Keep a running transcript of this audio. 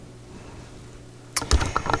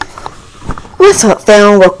What's up,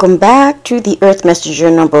 fam? Welcome back to the Earth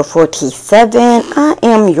Messenger number 47. I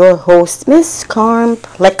am your host, Miss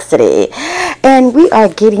Complexity, and we are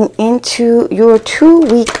getting into your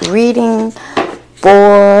 2-week reading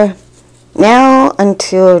for now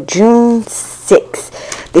until June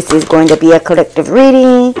 6th. This is going to be a collective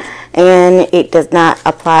reading, and it does not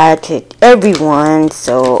apply to everyone,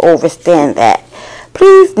 so understand that.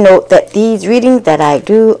 Please note that these readings that I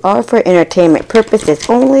do are for entertainment purposes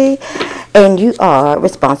only, and you are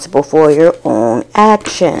responsible for your own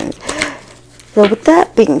actions. So with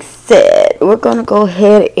that being said, we're going to go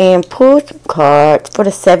ahead and pull some cards for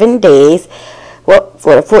the 7 days,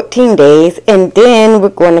 for the 14 days, and then we're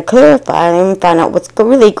going to clarify and find out what's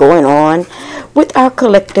really going on with our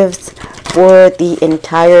collectives for the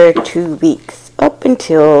entire 2 weeks up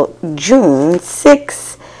until June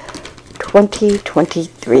 6th,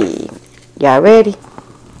 2023. Y'all ready?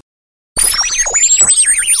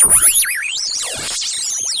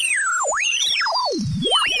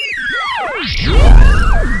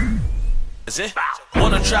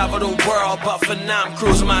 Wanna travel the world, but for now I'm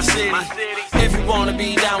cruising my city. If you wanna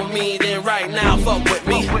be down with me, then right now fuck with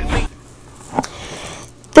me.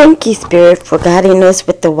 Thank you, Spirit, for guiding us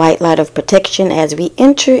with the white light of protection as we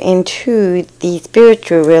enter into the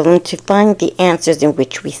spiritual realm to find the answers in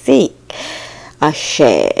which we seek. Ashe.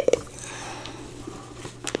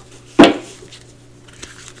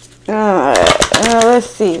 Alright, let's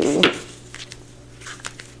see.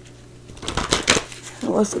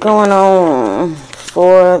 What's going on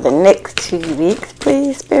for the next 2 weeks,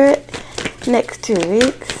 please, Spirit? Next 2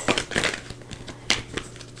 weeks.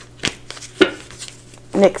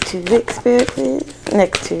 Next 2 weeks, Spirit, please.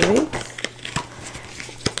 Next 2 weeks.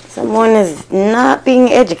 Someone is not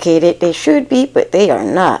being educated. They should be, but they are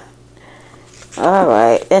not.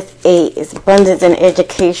 Alright, that's 8. It's abundance and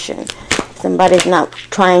education. Somebody's not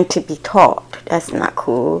trying to be taught. That's not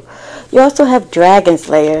cool. You also have Dragon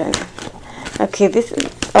Slayer. Okay, this is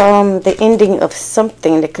the ending of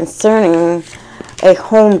something concerning a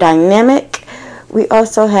home dynamic. We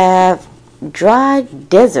also have Dry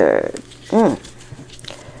Desert. I'm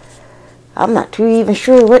not too even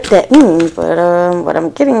sure what that means, but what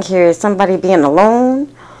I'm getting here is somebody being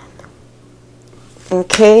alone.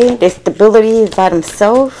 Okay, their stability is by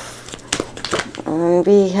themselves. And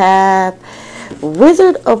we have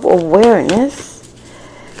Wizard of Awareness,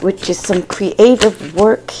 which is some creative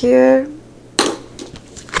work here.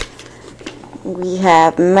 We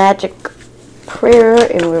have Magic Prayer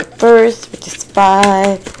in reverse, which is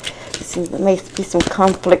 5. There may be some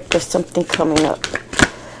conflict or something coming up.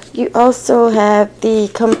 You also have the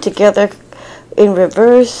Come Together in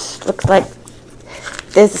reverse. Looks like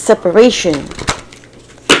there's a separation.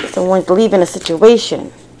 Someone's leaving a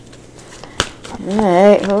situation.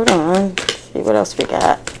 Alright, hold on. Let's see what else we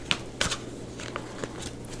got.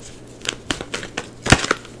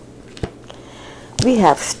 We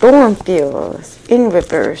have Storm Fields in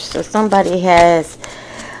reverse. So somebody has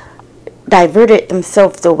diverted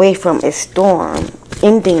themselves away from a storm.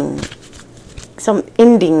 Ending. Some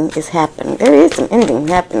ending is happening. There is some ending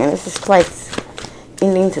happening. This is twice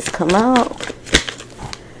endings has come out.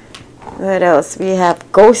 What else? We have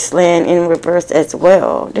Ghostland in reverse as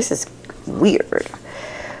well. This is weird.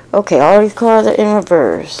 Okay, all these cards are in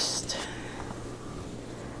reverse.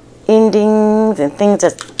 Endings and things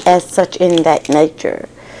as such in that nature.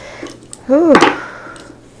 Whew.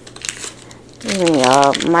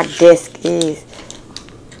 My desk is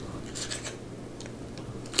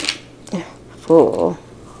full.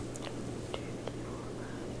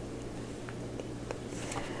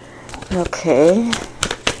 Okay.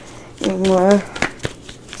 Any more?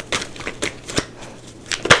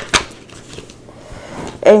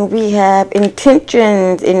 And we have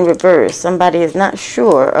intentions in reverse. Somebody is not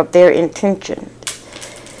sure of their intentions.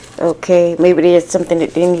 Okay, maybe there's something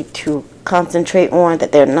that they need to concentrate on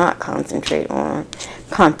that they're not concentrating on.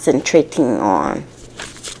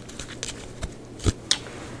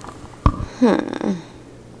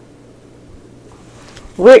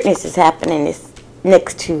 Weirdness is happening this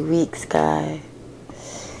next 2 weeks, guys.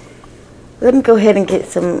 Let me go ahead and get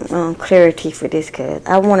some clarity for this, because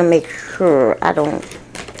I want to make sure I don't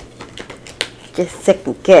just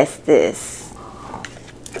second guess this.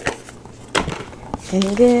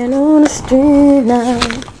 And get on the street now,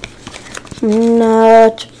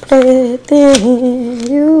 not playing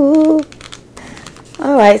you.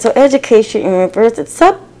 Alright, so education in reverse. It's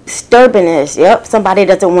stubbornness. Yep, somebody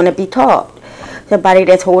doesn't want to be taught. Somebody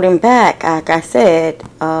that's holding back. Like I said,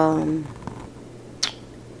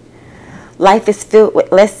 life is filled with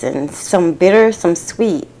lessons. Some bitter, some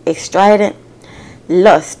sweet. A strident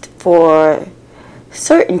lust for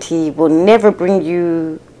certainty will never bring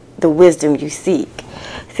you the wisdom you seek.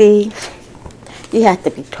 See, you have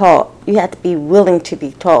to be taught. You have to be willing to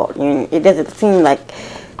be taught. And it doesn't seem like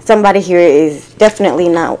somebody here is definitely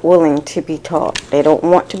not willing to be taught. They don't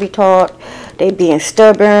want to be taught. They being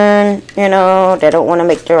stubborn, you know. They don't want to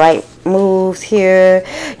make the right moves here.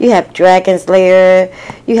 You have Dragon's Lair.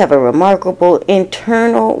 You have a remarkable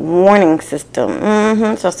internal warning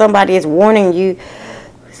system. So somebody is warning you.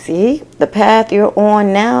 See, the path you're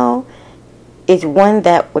on now is one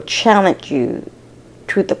that will challenge you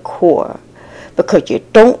to the core, because you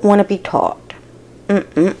don't want to be taught.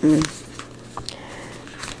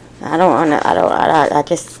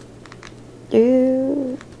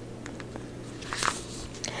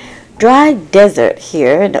 Dry desert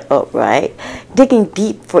here in the upright, digging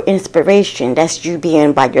deep for inspiration. That's you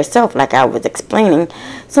being by yourself, like I was explaining.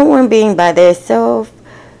 Someone being by themselves,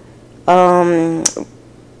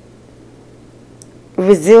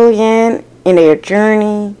 resilient in their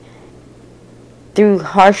journey through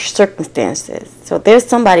harsh circumstances. So there's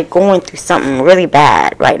somebody going through something really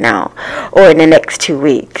bad right now, or in the next 2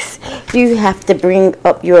 weeks. You have to bring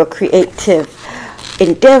up your creative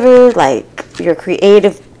endeavor, like your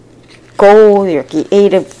creative goal, you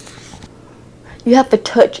have to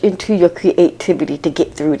touch into your creativity to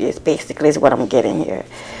get through this, basically, is what I'm getting here.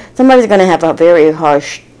 Somebody's going to have a very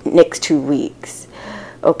harsh next 2 weeks.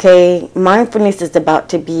 Okay, mindfulness is about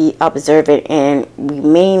to be observant and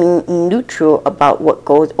remaining neutral about what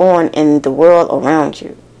goes on in the world around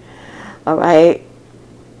you. Alright,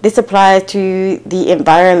 this applies to the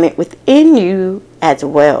environment within you as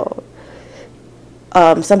well.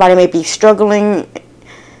 Somebody may be struggling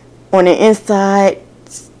on the inside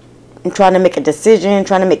and trying to make a decision,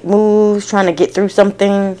 trying to make moves, trying to get through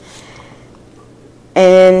something,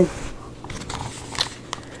 and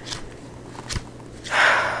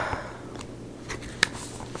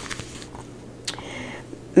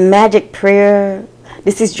magic prayer,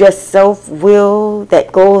 this is just self-will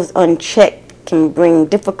that goes unchecked, can bring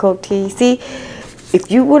difficulty. See, if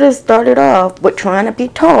you would have started off with trying to be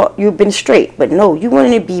taught, you've been straight. But no, you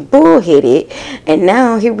wanted to be bullheaded, and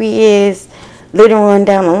now here we is later on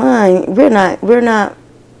down the line.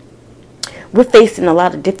 We're facing a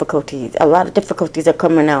lot of difficulties. A lot of difficulties are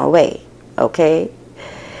coming our way. Okay,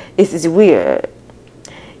 this is weird.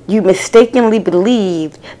 You mistakenly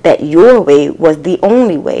believed that your way was the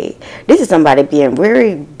only way. This is somebody being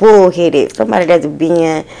very bullheaded. Somebody that's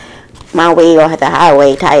being my way or the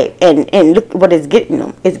highway type. And look what it's getting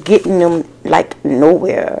them. It's getting them like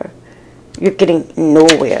nowhere. You're getting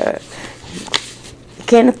nowhere. You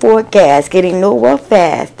can't afford gas. Getting nowhere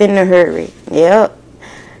fast in a hurry. Yep.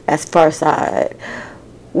 That's far side.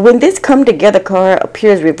 When this come together card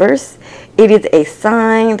appears reversed, it is a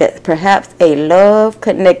sign that perhaps a love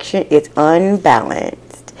connection is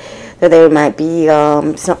unbalanced. So there might be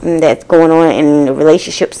something that's going on in the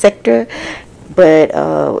relationship sector, but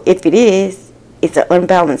if it is, it's an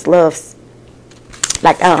unbalanced love.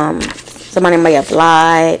 Like somebody may have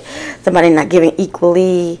lied, somebody not giving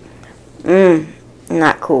equally.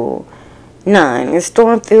 Not cool. 9. In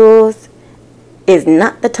storm fields is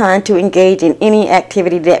not the time to engage in any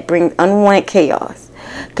activity that brings unwanted chaos.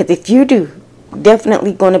 Because if you do,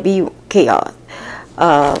 definitely going to be chaos.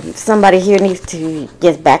 Somebody here needs to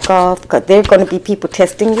just back off, because there are going to be people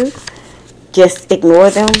testing you. Just ignore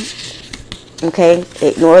them. Okay?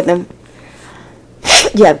 Ignore them.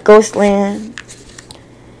 You have Ghostland.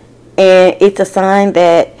 And it's a sign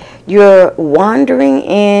that you're wandering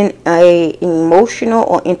in a emotional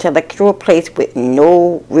or intellectual place with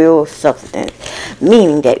no real substance.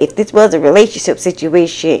 Meaning that if this was a relationship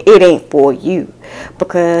situation, it ain't for you.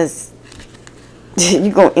 Because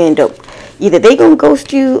you're going to end up, either they going to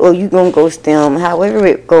ghost you or you going to ghost them. However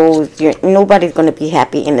it goes, nobody's going to be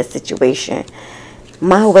happy in the situation.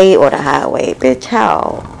 My way or the highway. Bitch,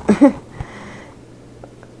 how?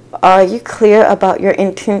 Are you clear about your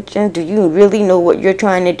intentions? Do you really know what you're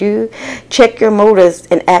trying to do? Check your motives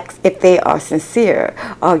and ask if they are sincere.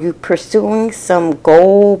 Are you pursuing some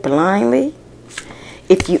goal blindly?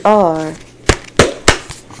 If you are,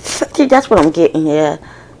 see, that's what I'm getting here.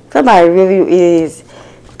 Somebody really is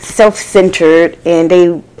self-centered, and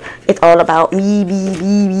it's all about me,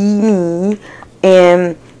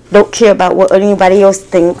 and don't care about what anybody else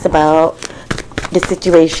thinks about the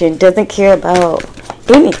situation. Doesn't care about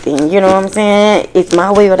anything, you know what I'm saying? It's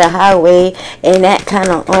my way or the highway, and that kind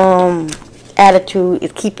of attitude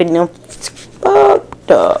is keeping them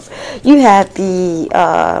fucked up. You have the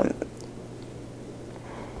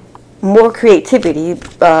more creativity,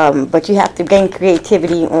 but you have to gain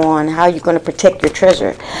creativity on how you're going to protect your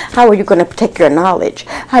treasure. How are you going to protect your knowledge?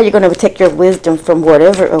 How are you going to protect your wisdom from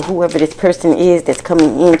whatever or whoever this person is that's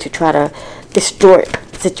coming in to try to distort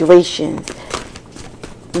situations.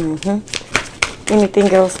 Anything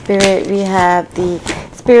else, Spirit? We have the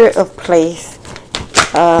Spirit of Place.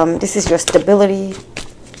 This is your stability.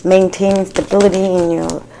 Maintain stability in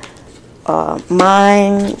your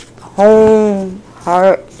mind, home,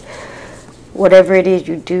 heart, whatever it is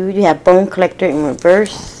you do. You have Bone Collector in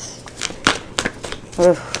reverse.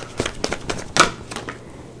 Ugh.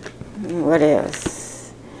 What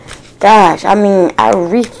else? Gosh, I mean, I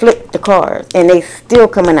reflipped the cards and they still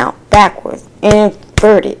coming out backwards,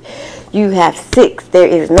 inverted. You have 6. There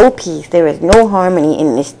is no peace. There is no harmony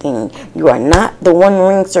in this thing. You are not the one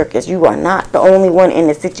ring circus. You are not the only one in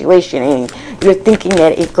the situation, and you're thinking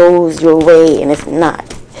that it goes your way, and it's not.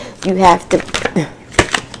 You have to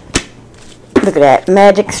look at that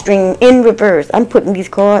magic string in reverse. I'm putting these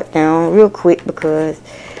cards down real quick because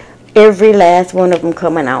every last one of them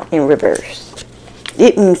coming out in reverse.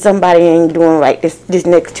 It means somebody ain't doing right this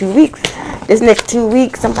next 2 weeks. This next 2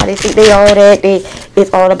 weeks, somebody think they all that,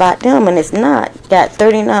 it's all about them, and it's not. Got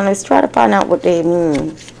 39. Let's try to find out what they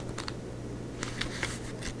mean.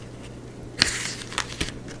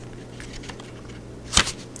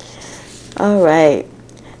 All right.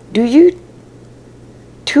 Do you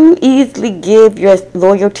too easily give your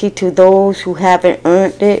loyalty to those who haven't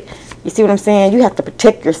earned it? You see what I'm saying? You have to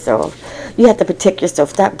protect yourself. You have to protect yourself.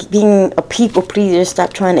 Stop being a people pleaser.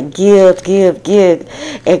 Stop trying to give.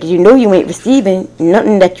 And you know you ain't receiving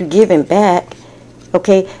nothing that you're giving back.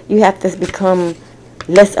 Okay? You have to become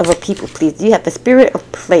less of a people pleaser. You have the Spirit of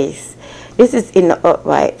Place. This is in the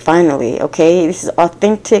upright, finally. Okay? This is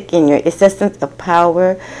authentic in your essence of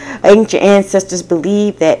power. Ancient ancestors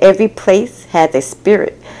believe that every place has a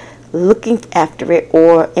spirit looking after it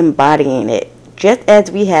or embodying it, just as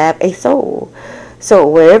we have a soul. So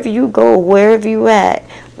wherever you go, wherever you at,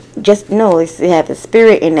 just know you have a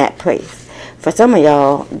spirit in that place. For some of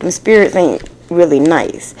y'all, the spirits ain't really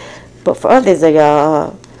nice. But for others of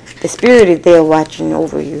y'all, the spirit is there watching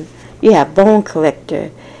over you. You have Bone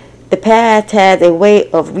Collector. The past has a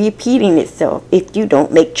way of repeating itself if you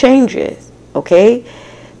don't make changes. Okay?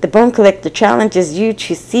 The Bone Collector challenges you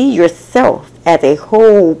to see yourself as a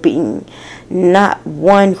whole being, not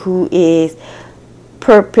one who is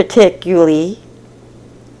perpetually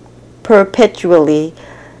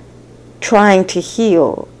trying to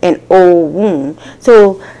heal an old wound.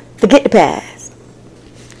 So forget the past.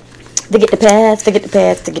 Forget the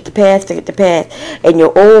past. And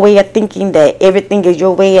your old way of thinking that everything is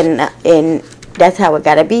your way and that's how it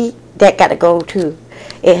gotta be, that gotta go too.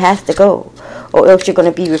 It has to go. Or else you're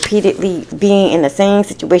gonna be repeatedly being in the same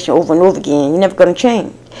situation over and over again. You're never gonna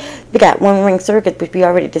change. We got one ring circus, which we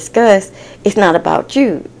already discussed. It's not about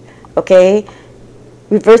you. Okay?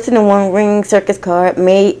 Reversing the one ring circus card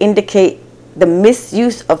may indicate the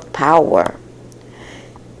misuse of power.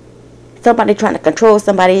 Somebody trying to control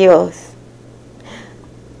somebody else.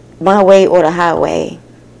 My way or the highway.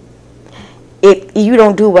 If you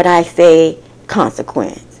don't do what I say,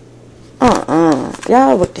 consequence.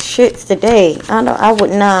 Y'all with the shits today. I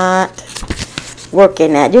would not work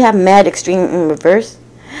in that. You have Magic Stream in reverse.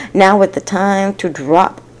 Now is the time to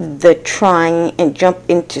drop the trying and jump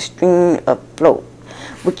into stream of flow.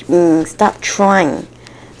 Which means stop trying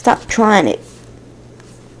it,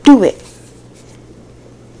 do it,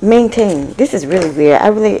 maintain. This is really weird. I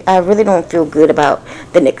really don't feel good about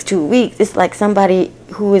the next 2 weeks. It's like somebody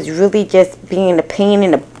who is really just being a pain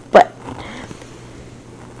in the butt,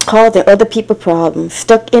 causing other people problems,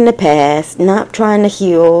 stuck in the past, not trying to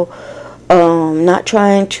heal, not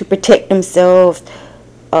trying to protect themselves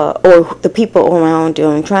or the people around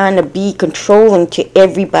them, trying to be controlling to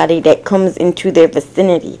everybody that comes into their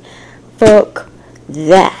vicinity. Fuck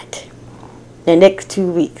that. The next 2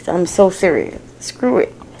 weeks, I'm so serious. Screw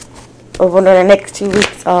it. Over the next 2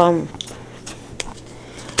 weeks,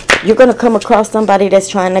 you're gonna come across somebody that's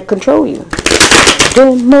trying to control you.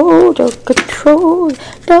 The mode of control,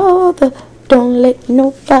 don't let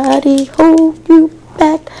nobody hold you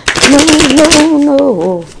back.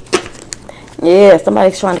 No. Yeah,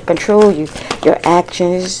 somebody's trying to control you, your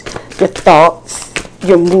actions, your thoughts,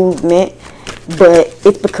 your movement, but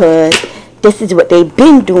it's because this is what they've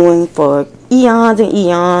been doing for eons and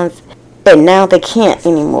eons, and now they can't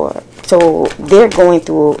anymore. So they're going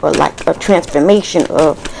through a transformation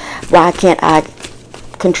of, why can't I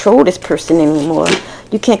control this person anymore?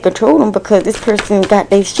 You can't control them because this person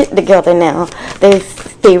got their shit together now.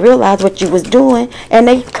 They realized what you was doing and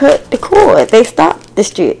they cut the cord. They stopped the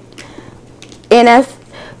shit. And that's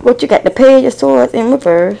What you got? The Page of Swords in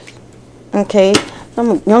reverse. Okay.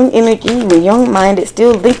 Some young energy, with young minded,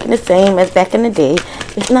 still thinking the same as back in the day.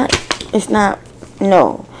 It's not,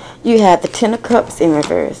 no. You have the Ten of Cups in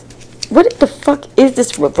reverse. What the fuck is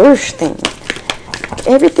this reverse thing?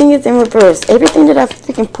 Everything is in reverse. Everything that I've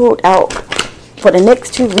freaking pulled out for the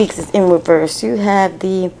next 2 weeks is in reverse. You have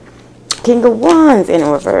the King of Wands in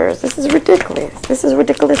reverse. This is ridiculous. This is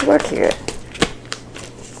ridiculous work here.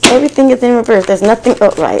 Everything is in reverse. There's nothing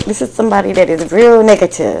upright. This is somebody that is real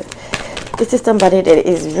negative. This is somebody that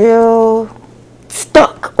is real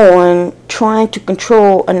stuck on trying to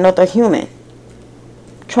control another human.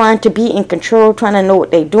 Trying to be in control, trying to know what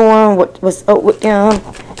they're doing, what's up with them.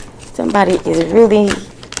 Somebody is really,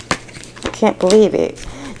 I can't believe it.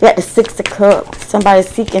 You got the Six of Cups. Somebody's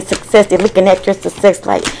seeking success. They're looking at your success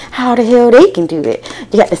like, how the hell they can do it.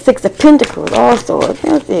 You got the Six of Pentacles also.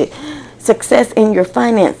 Success in your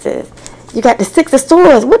finances. You got the Six of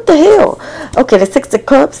Swords. What the hell? Okay, the Six of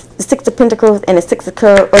Cups, the Six of Pentacles, and the Six of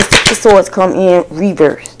Cups, or Six of Swords come in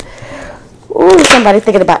reversed. Ooh, somebody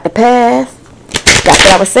thinking about the past. That's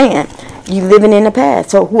what I was saying. You living in the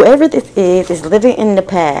past. So whoever this is living in the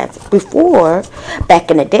past. Before,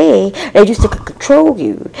 back in the day, they used to control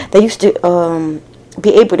you. They used to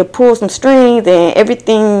be able to pull some strings and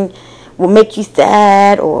everything will make you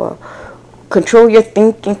sad or control your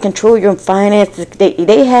thinking, control your finances.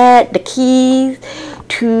 They had the keys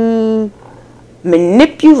to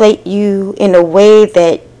manipulate you in a way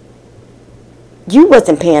that you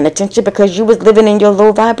wasn't paying attention because you was living in your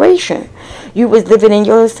low vibration. You was living in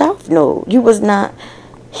your south node. You was not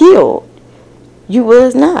healed. You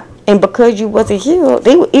was not. And because you wasn't healed,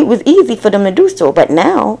 it was easy for them to do so. But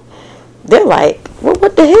now, they're like, well,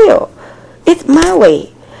 what the hell? It's my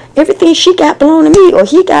way. Everything she got belong to me, or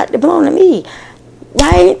he got to belong to me.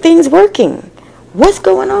 Why ain't things working? What's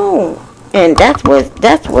going on? And that's what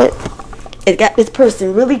it got this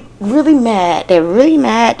person really, really mad. They're really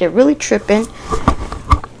mad. They're really tripping.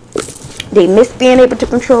 They miss being able to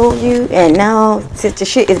control you, and now since the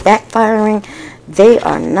shit is backfiring, they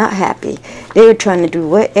are not happy. They're trying to do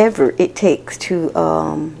whatever it takes to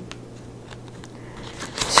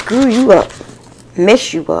screw you up,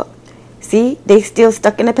 mess you up. See, they still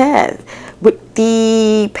stuck in the past. With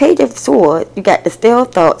the Page of Swords, you got the stale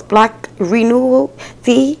thoughts, block renewal.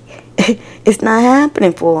 See, it's not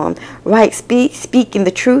happening for them. Right, speaking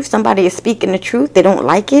the truth. Somebody is speaking the truth. They don't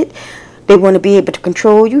like it. They want to be able to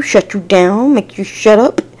control you, shut you down, make you shut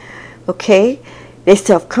up. Okay? They're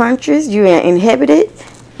self-conscious. You're inhibited.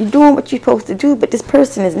 You're doing what you're supposed to do, but this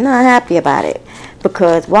person is not happy about it.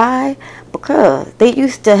 Because why? Because they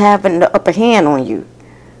used to having the upper hand on you.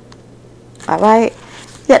 Alright?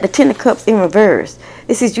 You got the Ten of Cups in reverse.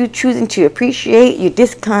 This is you choosing to appreciate your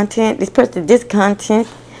discontent. This person's discontent.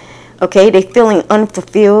 Okay? They feeling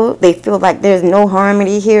unfulfilled. They feel like there's no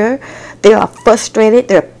harmony here. They are frustrated.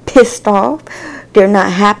 They're pissed off. They're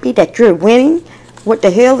not happy that you're winning. What the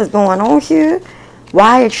hell is going on here?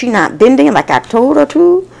 Why is she not bending like I told her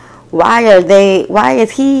to? Why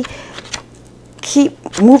is he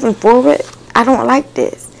keep moving forward? I don't like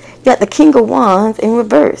this. You got the King of Wands in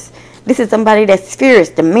reverse. This is somebody that's fierce,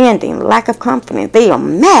 demanding, lack of confidence. They are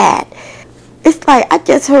mad. It's like I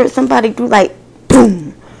just heard somebody do like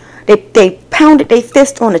boom. They pounded their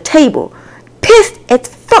fist on the table. Pissed as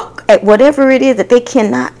fuck at whatever it is that they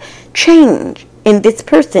cannot change in this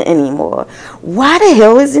person anymore. Why the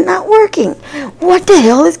hell is it not working? What the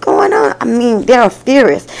hell is going on? I mean, they are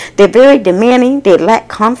furious. They're very demanding. They lack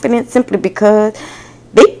confidence simply because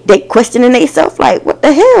they questioning themselves like, what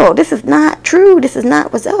the hell? This is not true. This is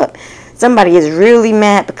not what's up. Somebody is really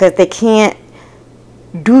mad because they can't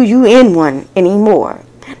do you in one anymore.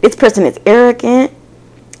 This person is arrogant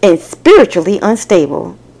and spiritually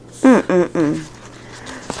unstable.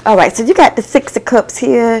 Alright, so you got the Six of Cups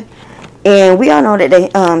here. And we all know that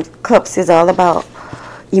the cups is all about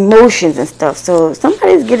emotions and stuff. So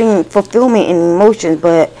somebody's getting fulfillment in emotions,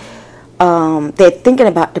 but they're thinking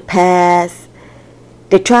about the past.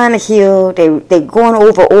 They're trying to heal. They're going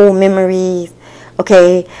over old memories.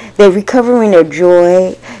 Okay, they're recovering their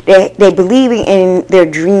joy. They're believing in their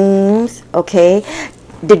dreams. Okay,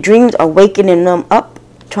 the dreams are wakening them up,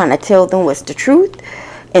 trying to tell them what's the truth.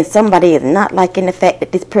 And somebody is not liking the fact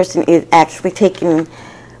that this person is actually taking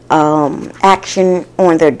action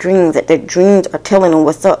on their dreams, that their dreams are telling them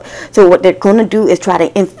what's up. So what they're going to do is try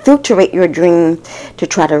to infiltrate your dream to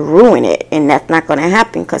try to ruin it, and that's not going to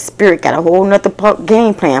happen because Spirit got a whole nother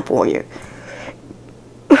game plan for you.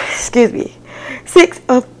 Excuse me. Six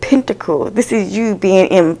of Pentacles. This is you being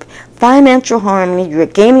in financial harmony. You're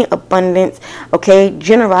gaining abundance. Okay,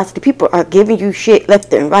 generosity. People are giving you shit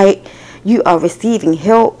left and right. You are receiving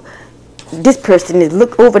help. This person is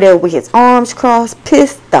look over there with his arms crossed,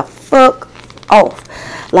 pissed the fuck off.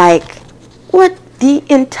 Like, what the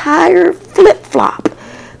entire flip-flop?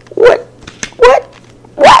 What?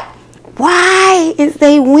 Why is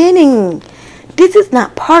they winning? This is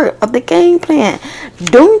not part of the game plan.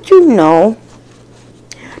 Don't you know,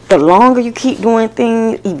 the longer you keep doing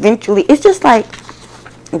things, eventually, it's just like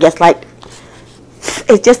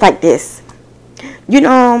this. You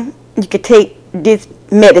know, you could take this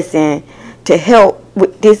medicine to help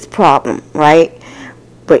with this problem, right?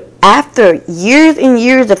 But after years and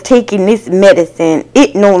years of taking this medicine,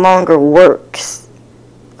 it no longer works.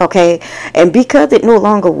 Okay? And because it no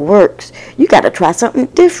longer works, you got to try something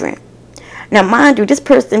different. Now, mind you, this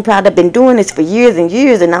person probably been doing this for years and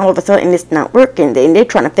years, and all of a sudden it's not working, and they're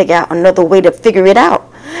trying to figure out another way to figure it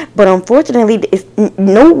out. But unfortunately, it's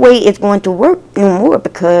no way it's going to work anymore,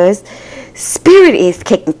 because spirit is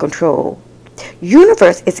taking control.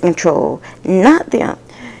 Universe is in control, not them.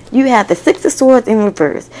 You have the Six of Swords in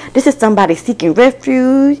reverse. This is somebody seeking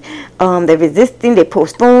refuge. They're resisting, they're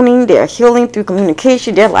postponing, they're healing through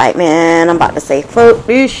communication. They're like, man, I'm about to say, fuck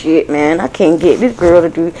this shit, man. I can't get this girl to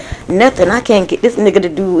do nothing. I can't get this nigga to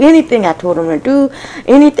do anything I told him to do.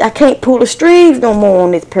 I can't pull the strings no more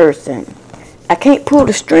on this person. I can't pull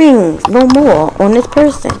the strings no more on this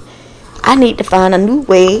person. I need to find a new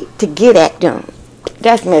way to get at them.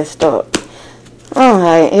 That's messed up.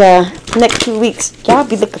 Alright, yeah. Next 2 weeks, y'all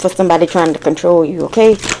be looking for somebody trying to control you,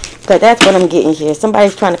 okay? Because that's what I'm getting here.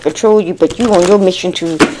 Somebody's trying to control you, but you on your mission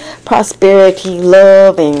to prosperity,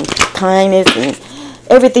 love, and kindness, and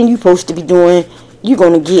everything you're supposed to be doing. You're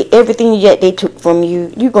going to get everything that they took from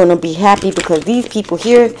you. You're going to be happy because these people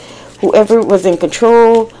here, whoever was in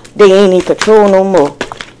control, they ain't in control no more.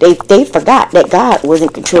 They forgot that God was in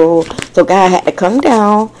control. So God had to come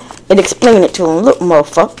down and explain it to them. Look,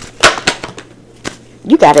 motherfucker.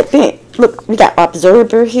 You got it bent. Look, we got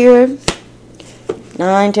observer here.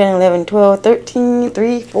 9, 10, 11, 12, 13,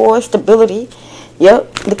 3, 4, stability.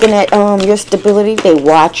 Yep, looking at your stability. They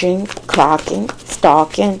watching, clocking,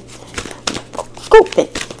 stalking,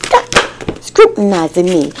 scrutinizing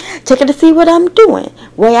me. Checking to see what I'm doing.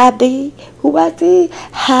 Where I be, who I be,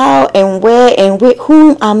 how and where and with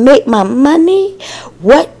whom I make my money.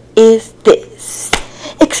 What is this?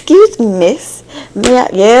 Excuse me, miss.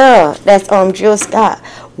 Yeah, that's Jill Scott.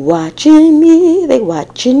 Watching me, they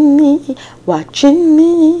watching me.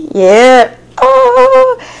 Yeah.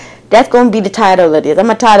 Oh, that's gonna be the title of this. I'm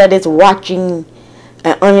gonna title this "Watching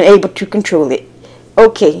and Unable to Control It."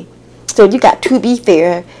 Okay, so you got to be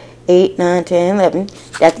fair. 8, 9, 10, 11.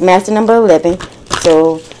 That's master number 11.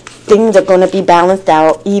 So things are gonna be balanced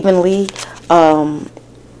out evenly. And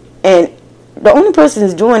the only person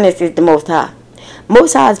who's doing this is the Most High.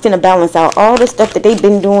 Most High is finna balance out all the stuff that they've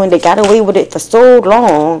been doing. They got away with it for so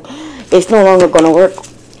long. It's no longer gonna work.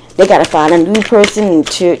 They gotta find a new person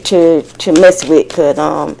to mess with. Cause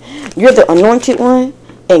you're the anointed one,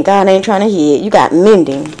 and God ain't trying to hear it. You got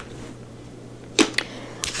mending.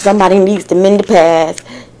 Somebody needs to mend the past.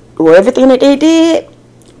 Or everything that they did,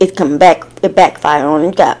 it's coming back. It backfire on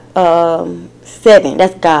them. You got 7.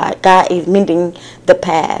 That's God. God is mending the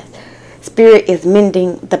past. Spirit is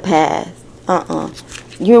mending the past.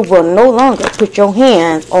 You will no longer put your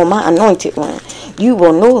hands on my anointed one. You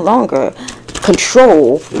will no longer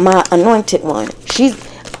control my anointed one. He's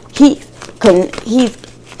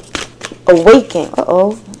awakened.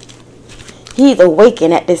 He's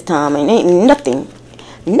awakened at this time, and ain't nothing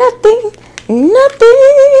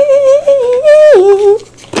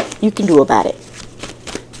you can do about it.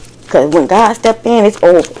 Because when God stepped in, it's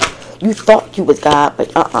over. You thought you was God,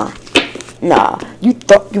 but nah, you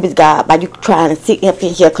thought you was God by you trying to sit up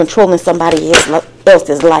in here controlling somebody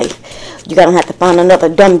else's life. You gotta have to find another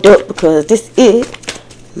dumb duck, because this is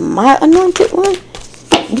my anointed one.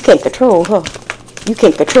 You can't control her. You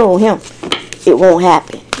can't control him. It won't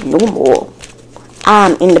happen no more.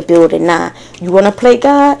 I'm in the building now. You wanna play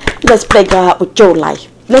God? Let's play God with your life.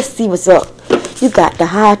 Let's see what's up. You got the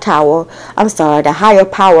the higher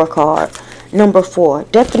power card. Number 4,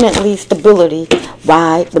 definitely stability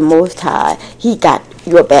by the Most High. He got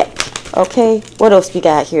your back. Okay, what else we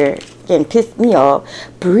got here? Getting pissed me off.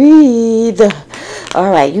 Breathe.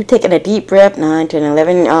 Alright, you taking a deep breath. 9, 10,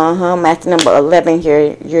 11. Master number 11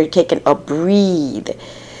 here. You're taking a breathe.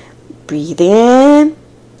 Breathe in.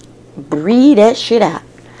 Breathe that shit out.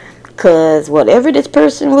 Because whatever this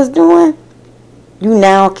person was doing, you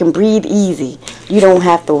now can breathe easy. You don't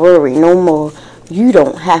have to worry no more. You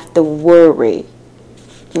don't have to worry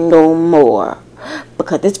no more.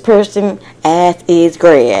 because this person ass is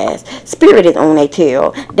grass. Spirit is on their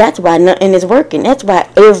tail. That's why nothing is working. That's why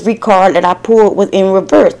every card that I pulled was in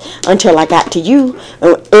reverse until I got to you.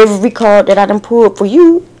 And every card that I done pulled for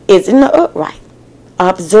you is in the upright.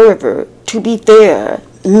 Observer, to be fair,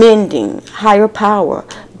 mending, higher power,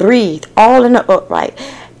 breathe, all in the upright.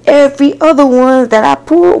 Every other one that I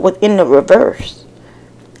pulled was in the reverse.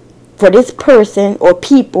 For this person or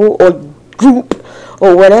people or group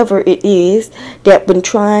or whatever it is that been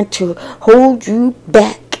trying to hold you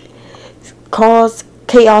back, cause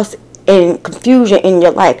chaos and confusion in your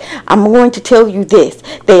life, I'm going to tell you this.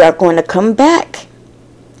 They are going to come back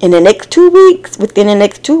in the next 2 weeks. Within the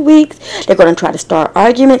next 2 weeks, they're going to try to start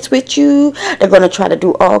arguments with you. They're going to try to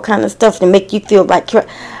do all kind of stuff to make you feel like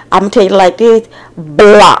I'm going to tell you like this.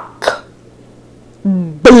 Block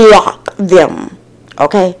them.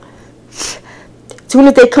 Okay? As soon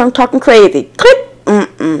as they come talking crazy, click.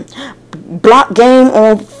 Block game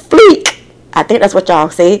on fleek. I think that's what y'all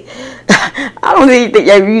say. I don't even think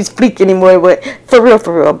y'all use fleek anymore, but for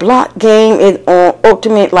real. Block game is on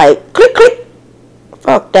ultimate, like, click.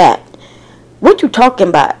 Fuck that. What you talking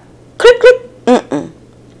about? Click.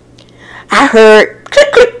 I heard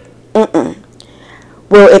click.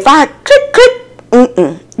 Well, if I click.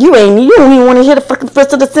 You don't even want to hear the fucking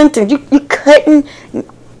first of the sentence. You cutting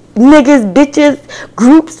niggas, bitches,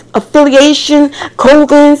 groups, affiliation,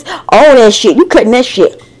 covens, all that shit. You cutting that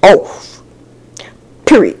shit off.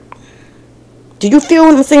 Period. Do you feel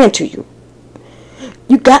what I'm saying to you?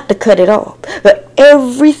 You got to cut it off. But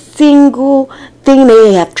every single thing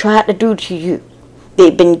they have tried to do to you,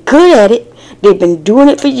 they've been good at it. They've been doing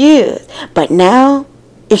it for years. But now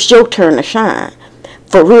it's your turn to shine.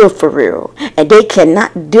 For real. And they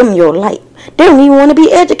cannot dim your light. They don't even want to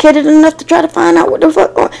be educated enough to try to find out what the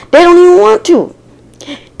fuck going on. They don't even want to.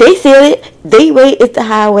 They feel it. They way is the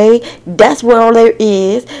highway. That's what all there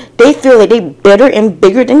is. They feel that they better and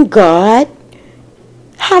bigger than God.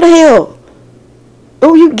 How the hell?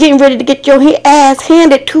 Oh, you getting ready to get your ass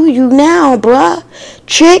handed to you now, bruh.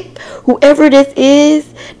 Chick, whoever this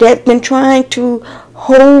is that's been trying to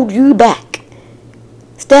hold you back.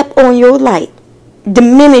 Step on your light.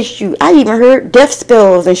 Diminish you. I even heard death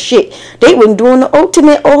spells and shit. They been doing the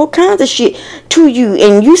ultimate all kinds of shit to you,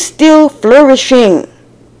 and you still flourishing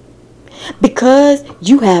because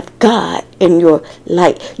you have God in your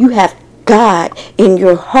light. You have God in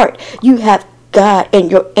your heart. You have God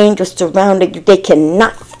and your angels surrounding you. They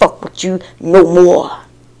cannot fuck with you no more.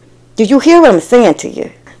 Do you hear what I'm saying to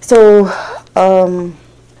you? So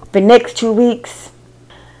the next 2 weeks,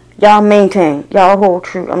 y'all maintain, y'all hold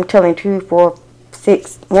true. I'm telling 2, 4,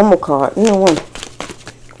 6, one more card.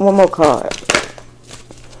 One more card.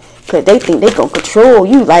 Because they think they gonna control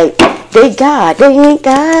you like they God. They ain't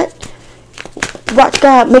God. Watch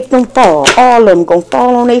God make them fall. All of them gonna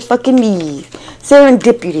fall on their fucking knees.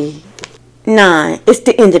 Serendipity. 9. It's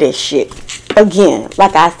the end of this shit. Again,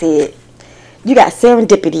 like I said, you got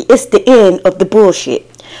serendipity. It's the end of the bullshit.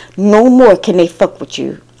 No more can they fuck with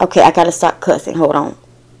you. Okay, I gotta stop cussing. Hold on.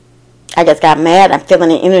 I just got mad. I'm feeling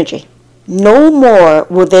the energy. No more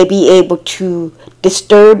will they be able to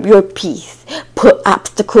disturb your peace, put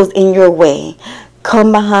obstacles in your way,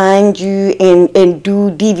 come behind you and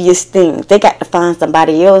do devious things. They got to find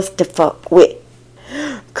somebody else to fuck with.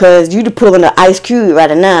 Because you pulling the Ice Cube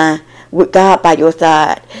right now with God by your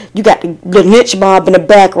side. You got the lynch mob in the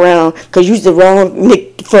background because you're the wrong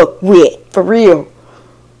Nick to fuck with. For real.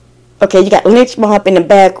 Okay, you got lynch mob in the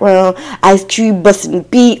background, Ice Cube busting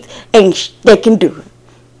beats, ain't they can do.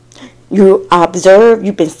 You observe,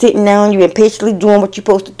 you've been sitting down, you've been patiently doing what you're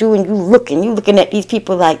supposed to do, and you looking at these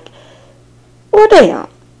people like, well, damn,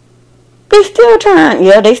 they still trying.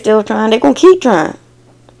 Yeah, they still trying. They gonna keep trying.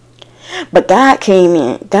 But God came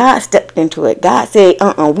in. God stepped into it. God said,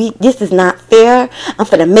 this is not fair. I'm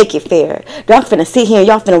finna make it fair. Y'all finna sit here and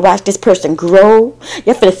y'all finna watch this person grow.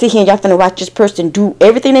 Y'all finna sit here and y'all finna watch this person do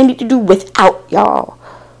everything they need to do without y'all.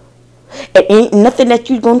 It ain't nothing that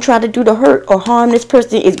you're going to try to do to hurt or harm this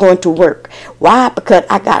person is going to work. Why? Because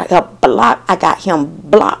I got her blocked. I got him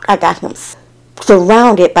blocked. I got him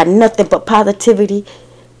surrounded by nothing but positivity.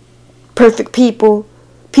 Perfect people.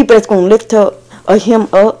 People that's going to lift her or him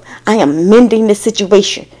up. I am mending the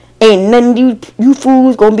situation. Ain't nothing you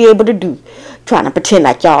fools going to be able to do. Trying to pretend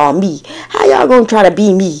like y'all me. How y'all going to try to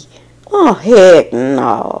be me? Oh, heck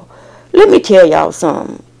no. Let me tell y'all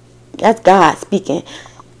something. That's God speaking.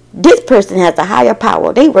 This person has a higher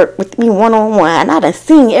power. They work with me one-on-one. And I done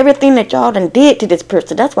seen everything that y'all done did to this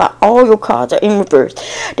person. That's why all your cards are in reverse.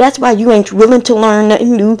 That's why you ain't willing to learn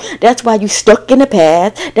nothing new. That's why you stuck in the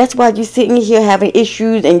past. That's why you sitting here having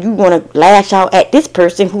issues and you want to lash out at this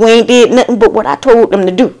person who ain't did nothing but what I told them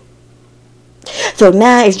to do. So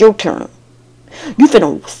now it's your turn. You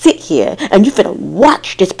finna sit here and you finna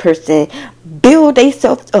watch this person build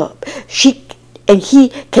themselves up. He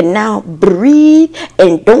can now breathe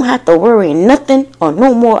and don't have to worry nothing or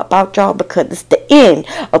no more about y'all, because it's the end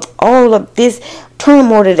of all of this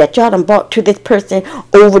turmoil that y'all done brought to this person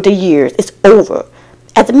over the years. It's over.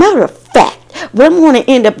 As a matter of fact, what I'm going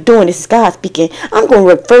to end up doing, this is God speaking, I'm going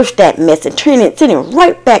to reverse that mess and send it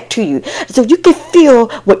right back to you. So you can feel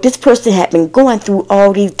what this person had been going through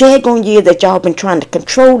all these daggone years that y'all been trying to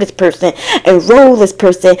control this person and roll this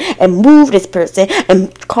person and move this person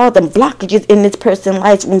and cause them blockages in this person's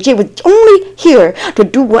life when she was only here to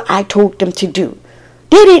do what I told them to do.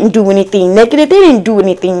 They didn't do anything negative. They didn't do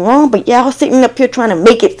anything wrong. But y'all sitting up here trying to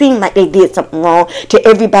make it seem like they did something wrong to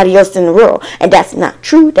everybody else in the world. And that's not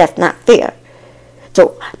true. That's not fair.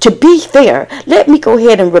 So, to be fair, let me go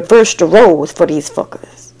ahead and reverse the roles for these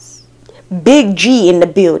fuckers. Big G in the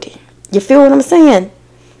building. You feel what I'm saying?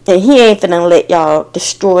 And he ain't finna let y'all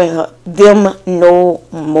destroy them no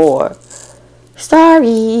more.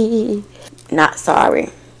 Sorry. Not sorry.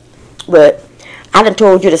 But I done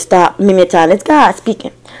told you to stop many times. It's God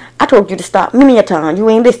speaking. I told you to stop many times. You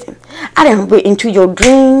ain't listen. I done went into your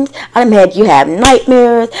dreams. I done had you have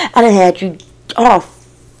nightmares. I done had you all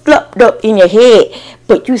fluffed up in your head.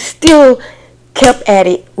 But you still kept at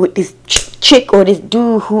it with this chick or this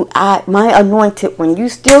dude my anointed one. You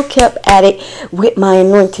still kept at it with my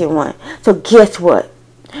anointed one. So guess what?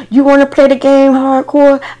 You want to play the game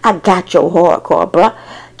hardcore? I got your hardcore, bruh.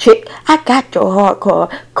 Chick, I got your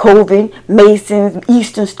hardcore. Coven, Masons,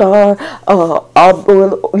 Eastern Star,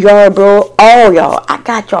 Yarborough, all y'all. I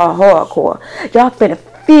got y'all hardcore. Y'all finna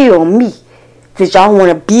feel me. Since y'all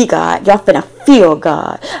wanna be God, y'all finna feel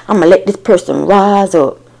God. I'ma let this person rise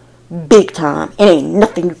up big time. And ain't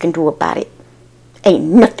nothing you can do about it. Ain't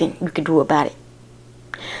nothing you can do about it.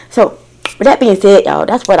 So, with that being said, y'all,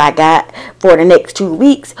 that's what I got for the next 2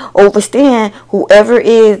 weeks. Overstand whoever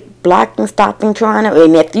is blocking, stopping, trying to,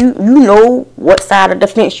 and if you know what side of the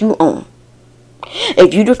fence you on.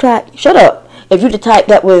 If you the type, shut up. If you the type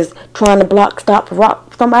that was trying to block, stop,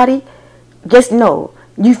 rock somebody, just know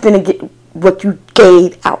you finna get what you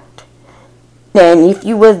gave out. And if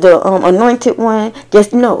you was the anointed one,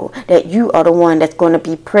 just know that you are the one that's going to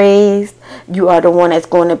be praised. You are the one that's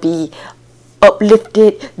going to be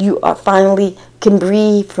uplifted. You are finally can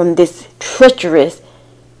breathe from this treacherous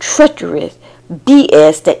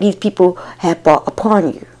BS that these people have brought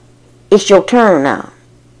upon you. It's your turn now.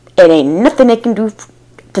 It ain't nothing they can do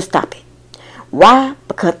to stop it. Why?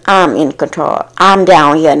 Because I'm in control. I'm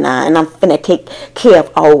down here now, and I'm finna take care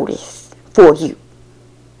of all this for you.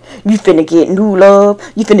 You finna get new love.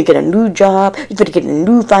 You finna get a new job. You finna get a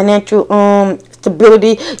new financial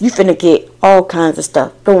stability. You finna get all kinds of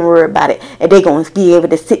stuff. Don't worry about it. And they gonna be able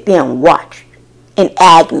to sit there and watch in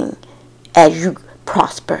agony as you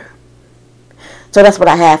prosper. So that's what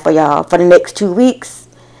I have for y'all for the next 2 weeks.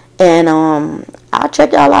 And I'll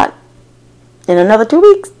check y'all out in another 2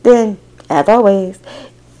 weeks. Then, as always,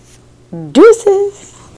 deuces.